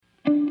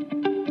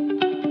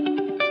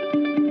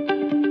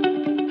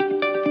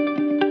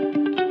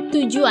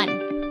Tujuan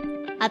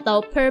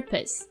atau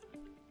purpose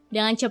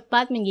dengan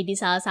cepat menjadi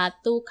salah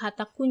satu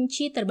kata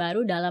kunci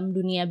terbaru dalam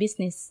dunia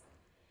bisnis.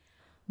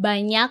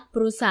 Banyak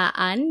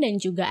perusahaan dan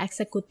juga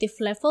eksekutif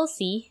level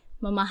C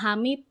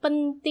memahami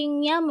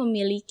pentingnya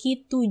memiliki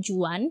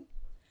tujuan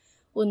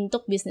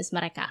untuk bisnis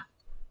mereka.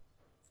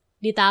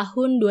 Di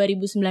tahun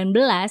 2019,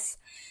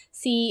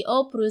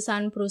 CEO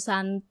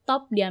perusahaan-perusahaan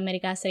top di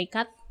Amerika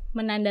Serikat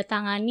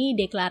menandatangani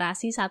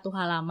deklarasi satu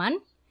halaman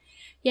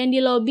yang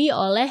dilobi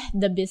oleh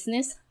The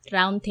Business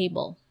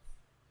Roundtable.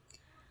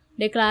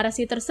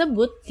 Deklarasi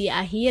tersebut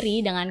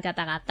diakhiri dengan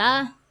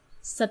kata-kata,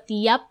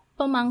 "Setiap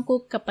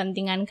pemangku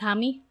kepentingan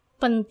kami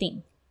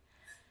penting.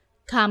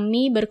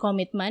 Kami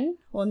berkomitmen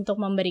untuk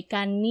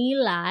memberikan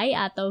nilai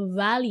atau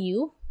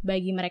value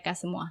bagi mereka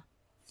semua.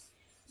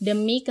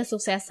 Demi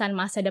kesuksesan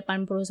masa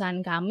depan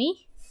perusahaan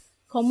kami,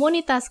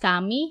 komunitas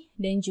kami,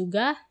 dan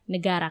juga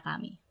negara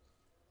kami."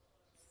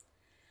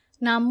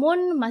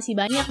 Namun masih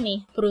banyak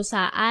nih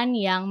perusahaan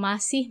yang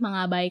masih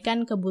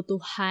mengabaikan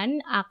kebutuhan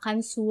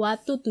akan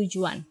suatu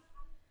tujuan.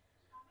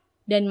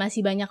 Dan masih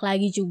banyak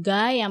lagi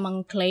juga yang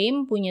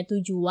mengklaim punya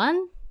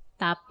tujuan,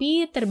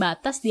 tapi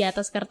terbatas di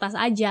atas kertas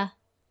aja.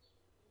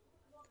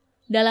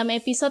 Dalam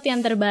episode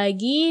yang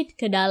terbagi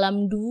ke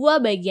dalam 2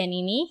 bagian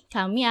ini,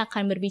 kami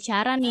akan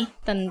berbicara nih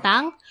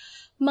tentang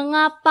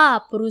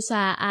mengapa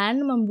perusahaan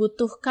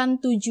membutuhkan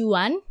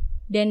tujuan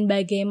dan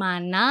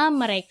bagaimana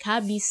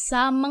mereka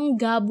bisa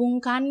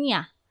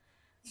menggabungkannya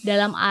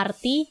dalam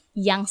arti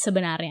yang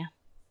sebenarnya.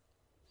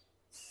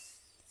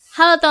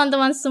 Halo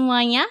teman-teman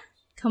semuanya,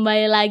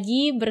 kembali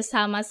lagi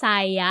bersama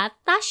saya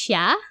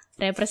Tasya,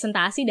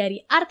 representasi dari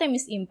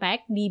Artemis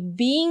Impact di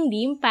Being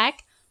the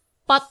Impact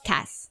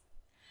Podcast.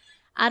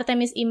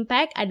 Artemis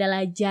Impact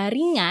adalah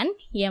jaringan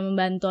yang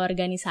membantu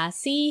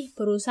organisasi,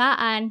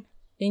 perusahaan,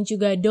 dan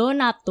juga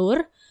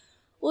donatur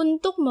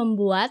untuk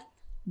membuat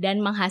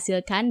dan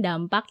menghasilkan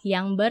dampak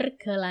yang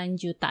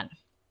berkelanjutan.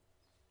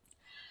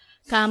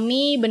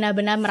 Kami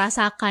benar-benar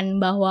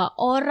merasakan bahwa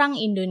orang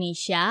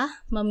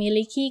Indonesia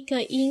memiliki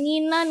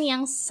keinginan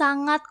yang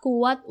sangat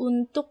kuat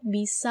untuk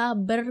bisa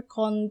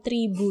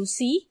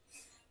berkontribusi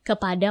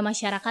kepada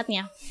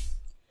masyarakatnya.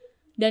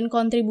 Dan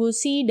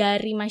kontribusi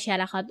dari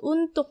masyarakat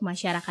untuk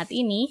masyarakat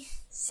ini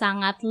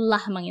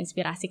sangatlah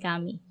menginspirasi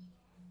kami.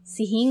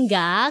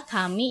 Sehingga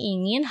kami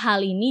ingin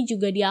hal ini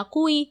juga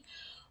diakui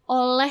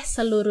oleh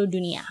seluruh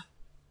dunia.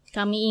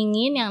 Kami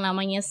ingin yang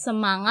namanya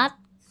semangat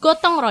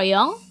gotong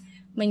royong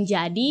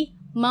menjadi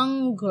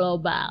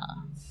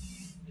mengglobal.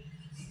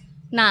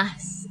 Nah,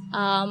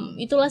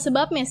 itulah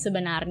sebabnya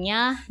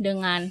sebenarnya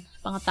dengan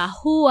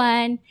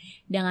pengetahuan,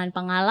 dengan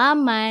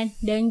pengalaman,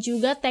 dan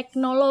juga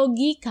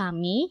teknologi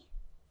kami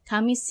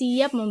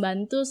siap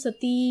membantu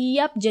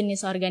setiap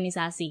jenis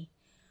organisasi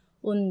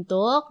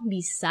untuk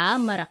bisa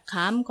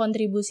merekam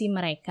kontribusi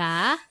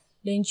mereka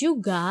dan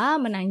juga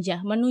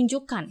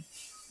menunjukkan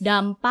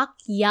dampak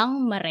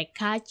yang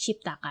mereka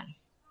ciptakan.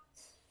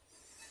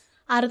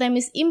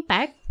 Artemis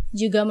Impact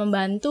juga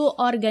membantu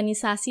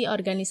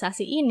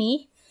organisasi-organisasi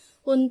ini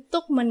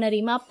untuk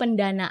menerima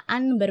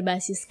pendanaan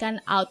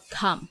berbasiskan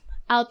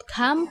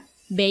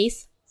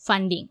outcome-based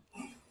funding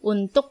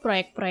untuk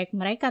proyek-proyek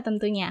mereka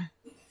tentunya.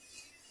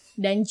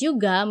 Dan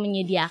juga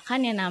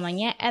menyediakan yang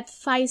namanya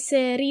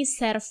advisory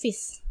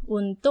service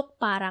untuk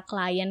para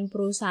klien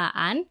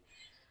perusahaan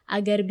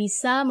agar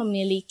bisa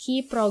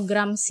memiliki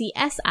program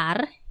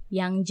CSR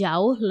yang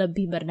jauh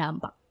lebih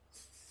berdampak.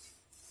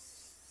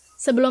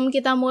 Sebelum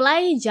kita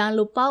mulai,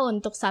 jangan lupa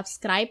untuk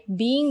subscribe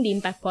Being the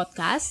Impact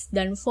Podcast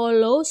dan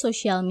follow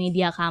sosial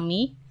media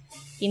kami,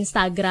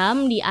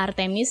 Instagram di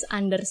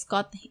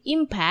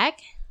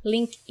Artemis_Impact,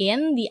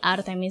 LinkedIn di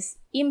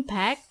Artemis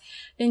Impact,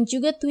 dan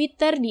juga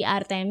Twitter di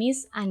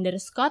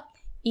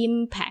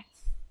Artemis_Impact.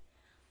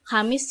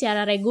 Kami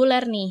secara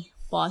reguler nih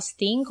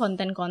posting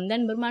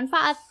konten-konten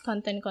bermanfaat,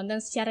 konten-konten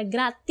secara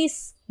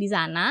gratis di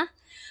sana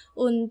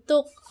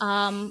untuk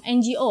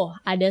NGO.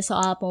 Ada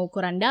soal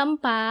pengukuran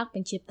dampak,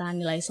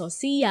 penciptaan nilai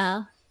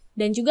sosial,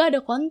 dan juga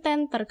ada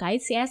konten terkait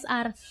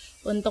CSR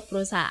untuk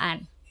perusahaan.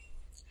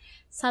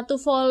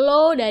 Satu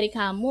follow dari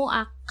kamu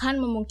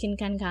akan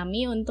memungkinkan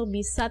kami untuk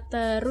bisa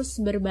terus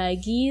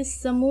berbagi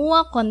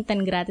semua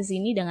konten gratis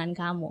ini dengan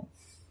kamu.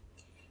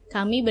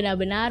 Kami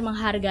benar-benar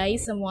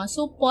menghargai semua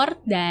support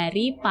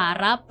dari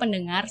para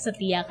pendengar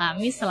setia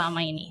kami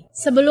selama ini.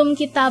 Sebelum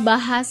kita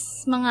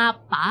bahas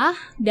mengapa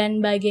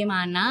dan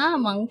bagaimana,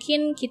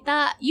 mungkin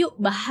kita yuk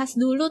bahas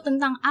dulu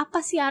tentang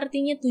apa sih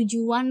artinya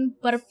tujuan,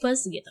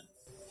 purpose gitu.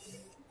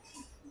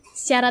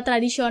 Secara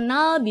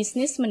tradisional,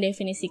 bisnis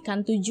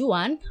mendefinisikan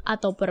tujuan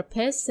atau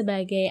purpose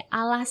sebagai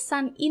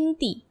alasan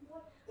inti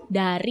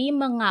dari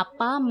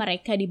mengapa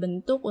mereka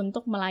dibentuk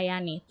untuk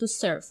melayani, to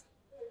serve,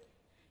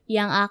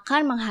 yang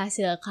akan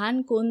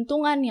menghasilkan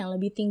keuntungan yang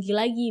lebih tinggi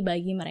lagi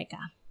bagi mereka.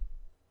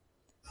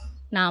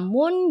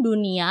 Namun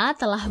dunia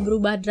telah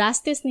berubah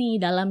drastis nih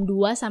dalam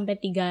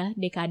 2-3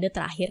 dekade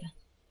terakhir.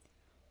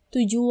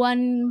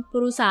 Tujuan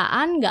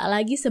perusahaan nggak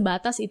lagi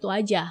sebatas itu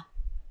aja.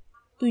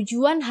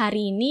 Tujuan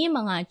hari ini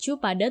mengacu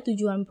pada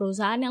tujuan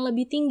perusahaan yang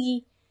lebih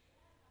tinggi,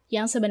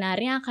 yang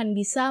sebenarnya akan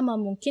bisa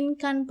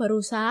memungkinkan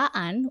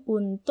perusahaan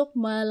untuk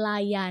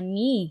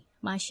melayani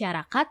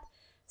masyarakat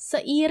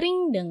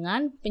seiring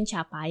dengan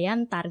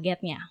pencapaian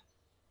targetnya.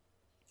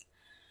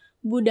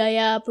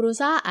 Budaya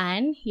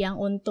perusahaan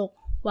yang untuk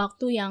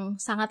waktu yang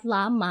sangat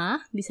lama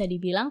bisa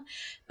dibilang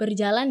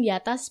berjalan di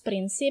atas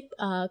prinsip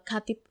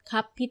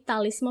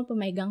kapitalisme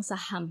pemegang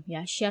saham,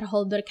 ya,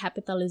 shareholder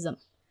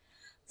capitalism,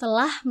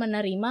 telah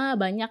menerima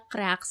banyak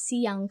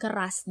reaksi yang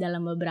keras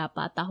dalam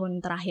beberapa tahun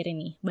terakhir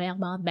ini.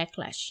 Banyak banget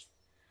backlash.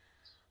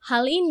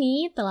 Hal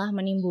ini telah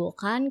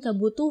menimbulkan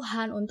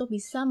kebutuhan untuk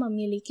bisa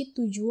memiliki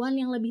tujuan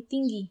yang lebih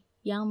tinggi,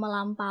 yang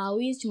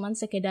melampaui cuma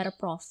sekedar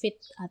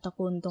profit atau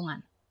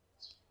keuntungan.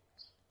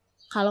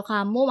 Kalau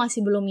kamu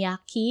masih belum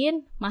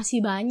yakin,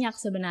 masih banyak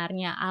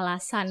sebenarnya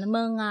alasan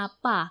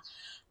mengapa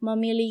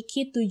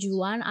memiliki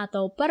tujuan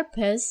atau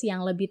purpose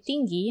yang lebih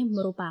tinggi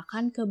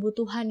merupakan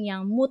kebutuhan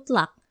yang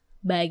mutlak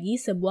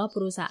bagi sebuah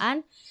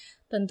perusahaan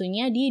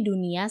tentunya di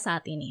dunia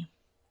saat ini.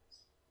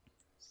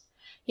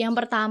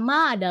 Yang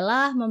pertama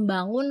adalah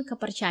membangun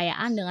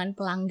kepercayaan dengan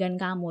pelanggan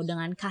kamu,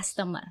 dengan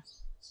customer.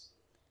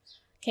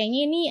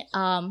 Kayaknya ini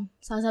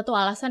salah satu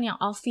alasan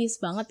yang obvious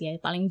banget ya,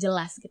 paling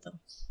jelas gitu.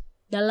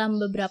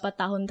 Dalam beberapa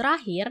tahun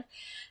terakhir,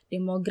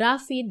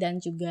 demografi dan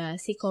juga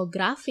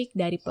psikografik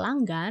dari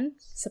pelanggan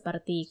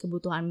seperti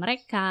kebutuhan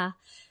mereka,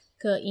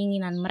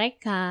 keinginan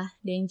mereka,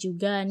 dan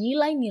juga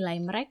nilai-nilai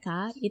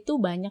mereka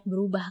itu banyak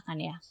berubah kan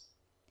ya.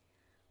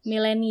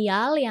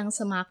 Milenial yang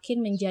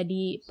semakin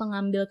menjadi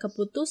pengambil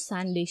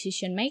keputusan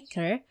decision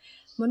maker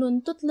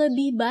menuntut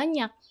lebih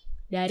banyak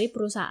dari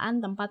perusahaan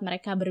tempat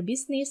mereka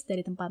berbisnis,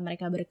 dari tempat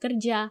mereka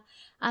bekerja,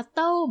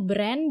 atau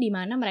brand di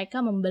mana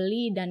mereka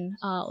membeli dan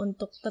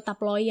untuk tetap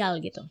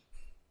loyal gitu.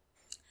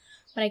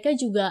 Mereka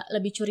juga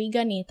lebih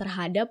curiga nih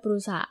terhadap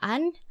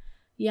perusahaan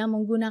yang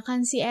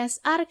menggunakan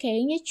CSR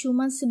kayaknya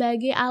cuma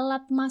sebagai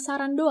alat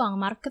pemasaran doang,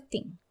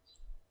 marketing.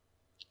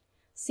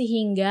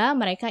 Sehingga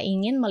mereka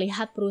ingin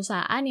melihat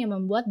perusahaan yang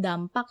membuat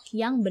dampak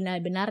yang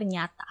benar-benar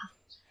nyata.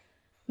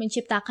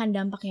 Menciptakan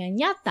dampak yang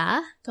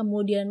nyata,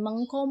 kemudian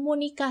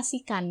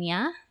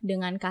mengkomunikasikannya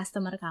dengan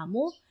customer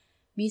kamu,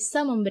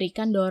 bisa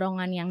memberikan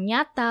dorongan yang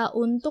nyata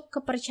untuk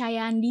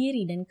kepercayaan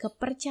diri dan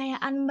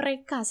kepercayaan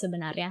mereka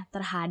sebenarnya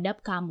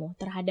terhadap kamu,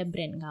 terhadap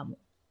brand kamu.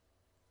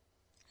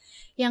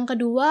 Yang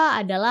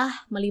kedua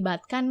adalah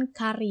melibatkan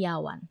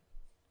karyawan.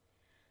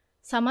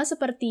 Sama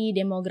seperti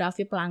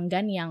demografi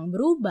pelanggan yang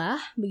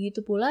berubah,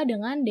 begitu pula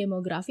dengan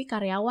demografi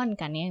karyawan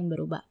kan ya yang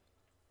berubah.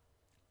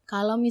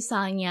 Kalau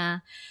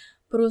misalnya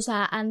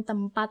perusahaan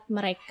tempat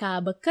mereka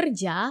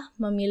bekerja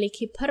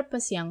memiliki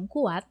purpose yang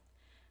kuat,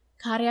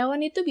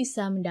 karyawan itu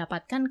bisa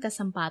mendapatkan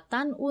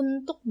kesempatan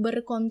untuk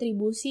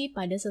berkontribusi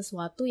pada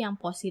sesuatu yang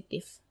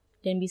positif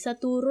dan bisa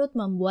turut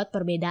membuat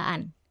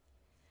perbedaan.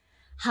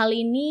 Hal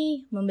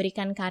ini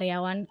memberikan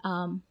karyawan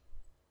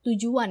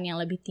tujuan yang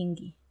lebih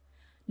tinggi.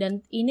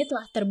 Dan ini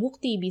telah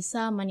terbukti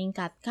bisa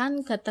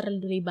meningkatkan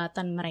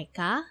keterlibatan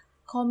mereka,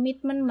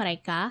 komitmen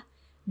mereka,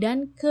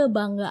 dan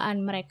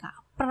kebanggaan mereka,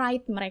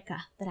 pride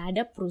mereka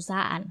terhadap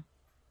perusahaan.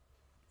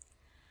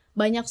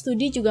 Banyak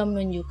studi juga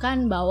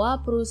menunjukkan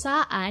bahwa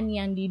perusahaan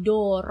yang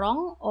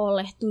didorong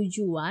oleh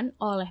tujuan,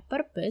 oleh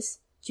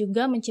purpose,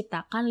 juga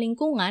menciptakan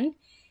lingkungan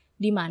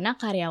di mana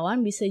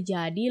karyawan bisa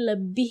jadi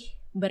lebih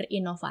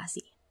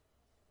berinovasi.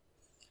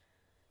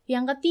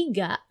 Yang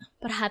ketiga,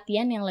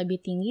 perhatian yang lebih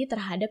tinggi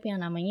terhadap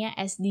yang namanya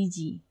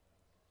SDG.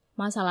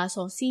 Masalah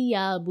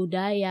sosial,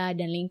 budaya,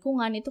 dan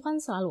lingkungan itu kan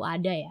selalu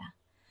ada ya.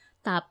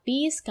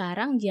 Tapi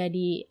sekarang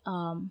jadi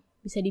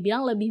bisa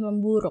dibilang lebih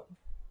memburuk.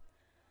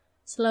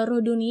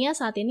 Seluruh dunia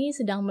saat ini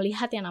sedang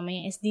melihat yang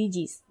namanya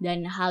SDGs.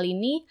 Dan hal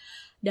ini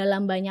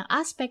dalam banyak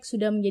aspek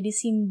sudah menjadi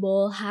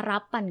simbol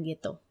harapan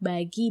gitu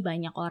bagi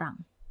banyak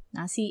orang.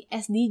 Nah, si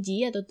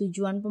SDG atau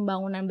tujuan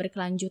pembangunan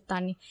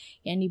berkelanjutan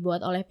yang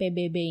dibuat oleh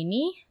PBB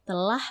ini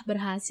telah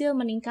berhasil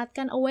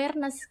meningkatkan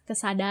awareness,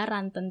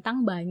 kesadaran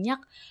tentang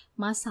banyak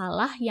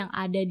masalah yang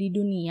ada di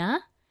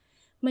dunia,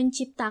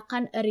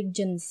 menciptakan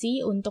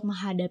urgensi untuk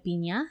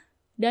menghadapinya,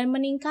 dan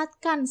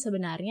meningkatkan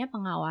sebenarnya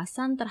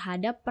pengawasan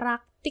terhadap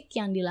praktik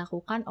yang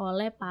dilakukan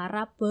oleh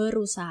para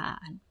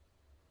perusahaan.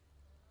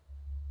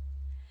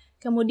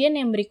 Kemudian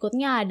yang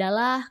berikutnya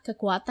adalah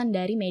kekuatan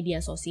dari media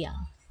sosial.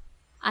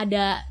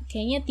 Ada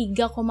kayaknya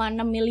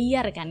 3,6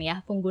 miliar kan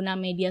ya pengguna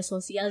media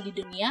sosial di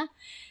dunia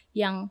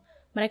yang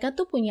mereka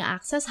tuh punya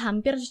akses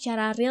hampir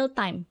secara real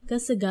time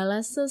ke segala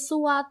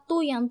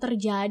sesuatu yang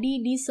terjadi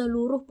di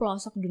seluruh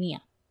pelosok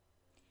dunia.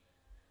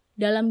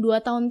 Dalam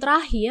 2 tahun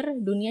terakhir,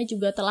 dunia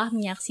juga telah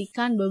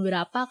menyaksikan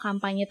beberapa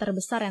kampanye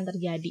terbesar yang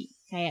terjadi.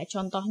 Kayak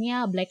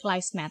contohnya Black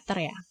Lives Matter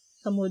ya,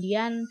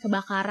 kemudian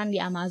kebakaran di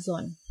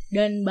Amazon,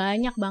 dan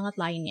banyak banget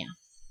lainnya.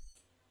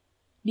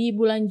 Di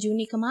bulan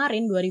Juni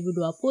kemarin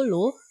 2020,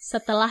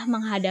 setelah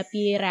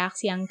menghadapi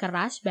reaksi yang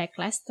keras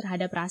backlash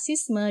terhadap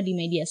rasisme di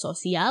media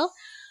sosial,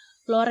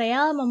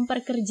 L'Oreal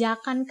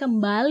memperkerjakan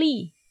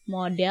kembali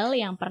model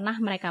yang pernah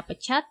mereka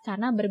pecat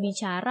karena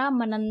berbicara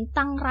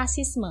menentang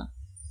rasisme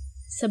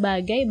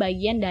sebagai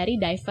bagian dari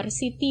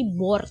diversity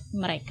board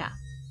mereka.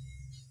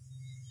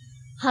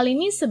 Hal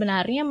ini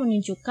sebenarnya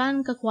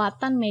menunjukkan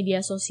kekuatan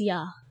media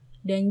sosial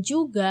dan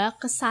juga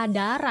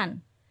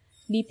kesadaran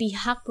di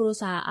pihak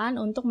perusahaan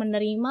untuk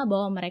menerima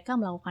bahwa mereka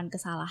melakukan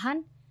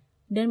kesalahan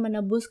dan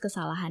menebus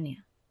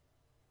kesalahannya.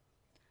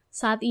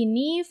 Saat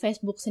ini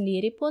Facebook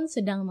sendiri pun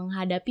sedang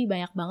menghadapi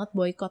banyak banget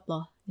boykot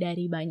loh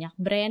dari banyak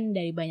brand,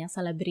 dari banyak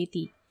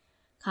selebriti.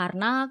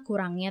 Karena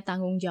kurangnya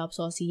tanggung jawab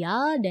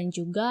sosial dan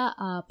juga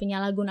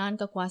penyalahgunaan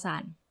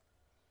kekuasaan.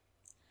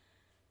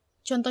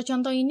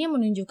 Contoh-contoh ini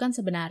menunjukkan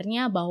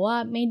sebenarnya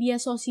bahwa media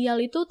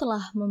sosial itu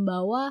telah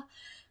membawa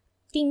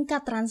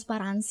tingkat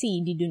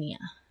transparansi di dunia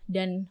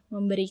dan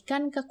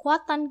memberikan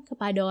kekuatan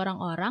kepada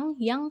orang-orang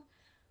yang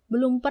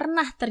belum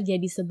pernah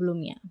terjadi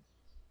sebelumnya.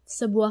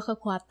 Sebuah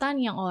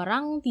kekuatan yang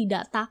orang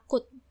tidak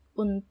takut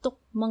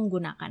untuk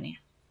menggunakannya.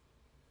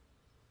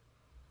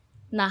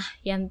 Nah,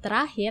 yang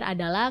terakhir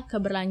adalah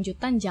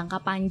keberlanjutan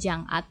jangka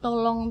panjang atau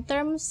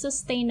long-term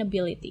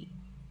sustainability.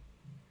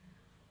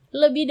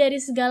 Lebih dari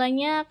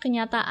segalanya,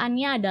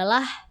 kenyataannya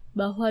adalah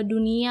bahwa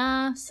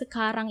dunia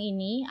sekarang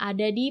ini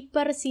ada di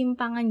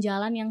persimpangan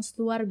jalan yang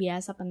luar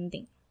biasa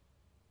penting.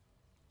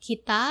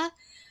 Kita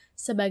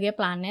sebagai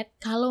planet,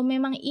 kalau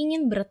memang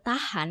ingin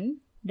bertahan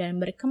dan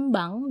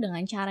berkembang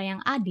dengan cara yang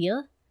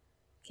adil,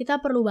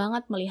 kita perlu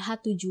banget melihat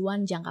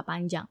tujuan jangka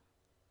panjang.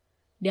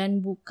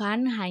 Dan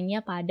bukan hanya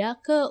pada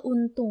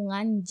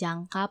keuntungan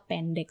jangka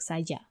pendek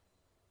saja.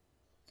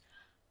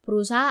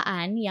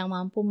 Perusahaan yang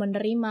mampu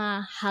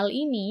menerima hal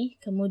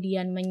ini,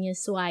 kemudian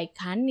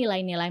menyesuaikan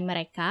nilai-nilai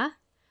mereka,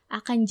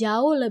 akan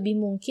jauh lebih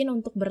mungkin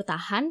untuk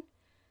bertahan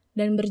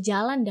dan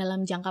berjalan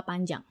dalam jangka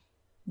panjang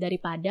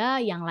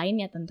daripada yang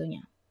lainnya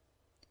tentunya.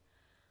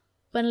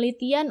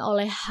 Penelitian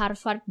oleh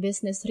Harvard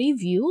Business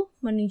Review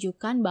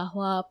menunjukkan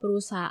bahwa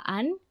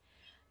perusahaan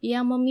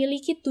yang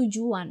memiliki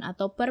tujuan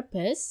atau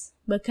purpose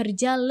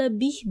bekerja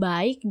lebih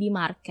baik di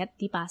market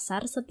di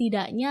pasar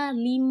setidaknya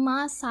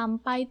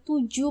 5-7%.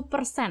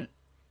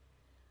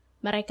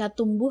 Mereka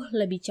tumbuh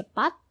lebih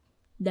cepat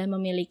dan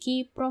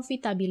memiliki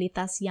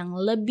profitabilitas yang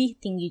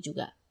lebih tinggi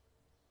juga.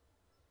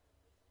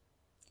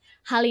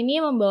 Hal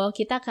ini membawa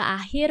kita ke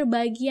akhir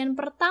bagian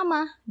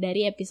pertama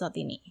dari episode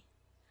ini.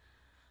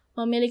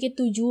 Memiliki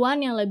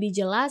tujuan yang lebih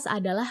jelas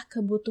adalah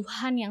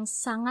kebutuhan yang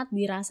sangat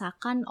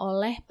dirasakan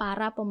oleh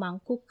para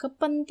pemangku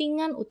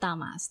kepentingan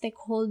utama,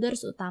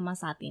 stakeholders utama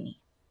saat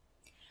ini.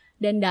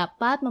 Dan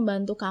dapat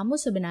membantu kamu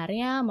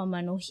sebenarnya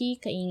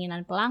memenuhi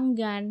keinginan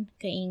pelanggan,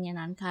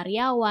 keinginan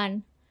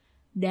karyawan,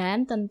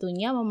 dan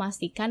tentunya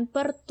memastikan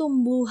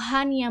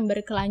pertumbuhan yang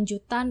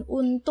berkelanjutan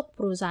untuk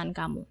perusahaan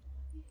kamu.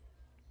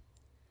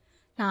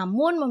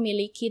 Namun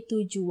memiliki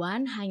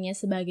tujuan hanya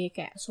sebagai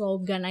kayak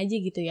slogan aja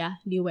gitu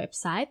ya di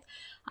website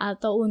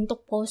atau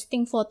untuk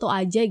posting foto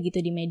aja gitu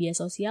di media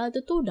sosial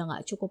itu tuh udah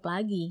gak cukup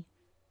lagi.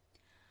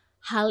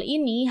 Hal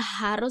ini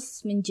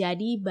harus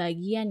menjadi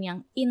bagian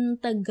yang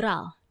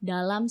integral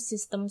dalam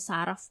sistem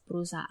saraf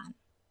perusahaan.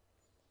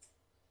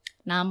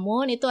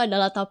 Namun itu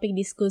adalah topik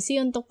diskusi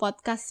untuk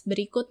podcast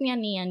berikutnya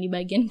nih yang di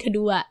bagian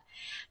kedua.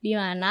 Di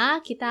mana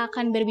kita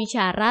akan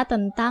berbicara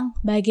tentang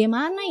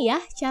bagaimana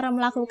ya cara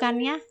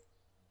melakukannya.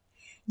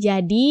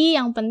 Jadi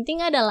yang penting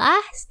adalah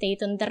stay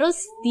tune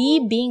terus di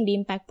Being the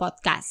Impact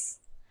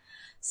Podcast.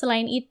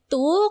 Selain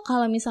itu,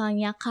 kalau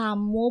misalnya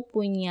kamu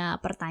punya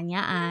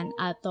pertanyaan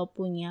atau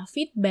punya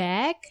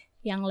feedback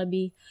yang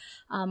lebih,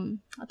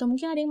 atau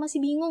mungkin ada yang masih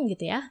bingung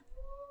gitu ya,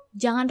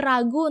 jangan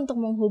ragu untuk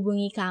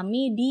menghubungi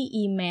kami di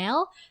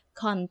email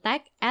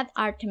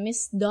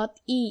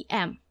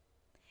contact@artemis.im.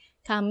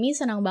 Kami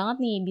senang banget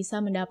nih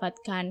bisa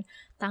mendapatkan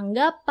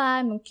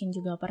tanggapan, mungkin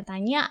juga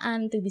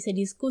pertanyaan, untuk bisa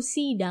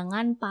diskusi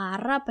dengan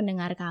para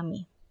pendengar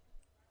kami.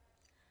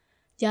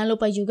 Jangan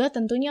lupa juga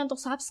tentunya untuk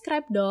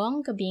subscribe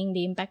dong ke Being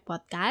the Impact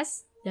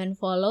Podcast dan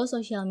follow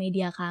sosial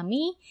media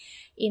kami,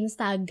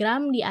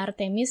 Instagram di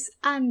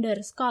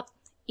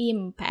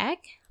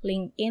Artemis_Impact,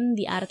 LinkedIn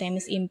di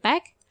Artemis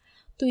Impact,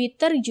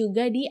 Twitter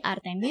juga di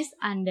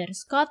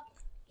Artemis_Impact.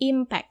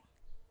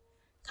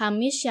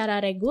 Kami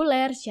secara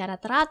reguler, secara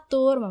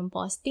teratur,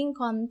 memposting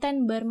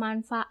konten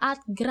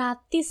bermanfaat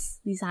gratis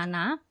di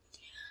sana.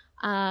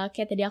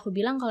 Kayak tadi aku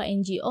bilang kalau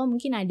NGO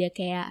mungkin ada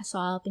kayak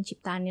soal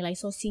penciptaan nilai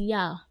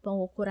sosial,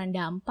 pengukuran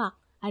dampak.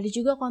 Ada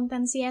juga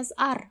konten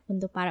CSR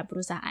untuk para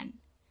perusahaan.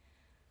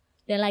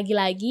 Dan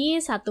lagi-lagi,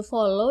 satu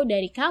follow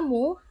dari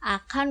kamu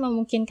akan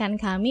memungkinkan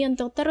kami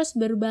untuk terus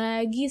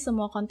berbagi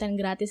semua konten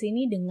gratis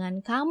ini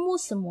dengan kamu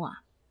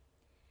semua.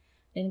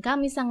 Dan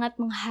kami sangat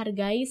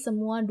menghargai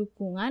semua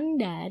dukungan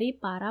dari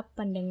para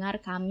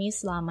pendengar kami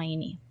selama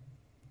ini.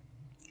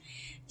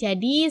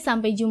 Jadi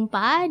sampai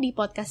jumpa di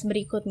podcast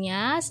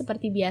berikutnya.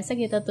 Seperti biasa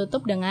kita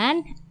tutup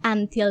dengan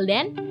until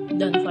then,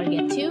 don't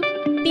forget to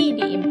be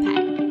the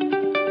impact.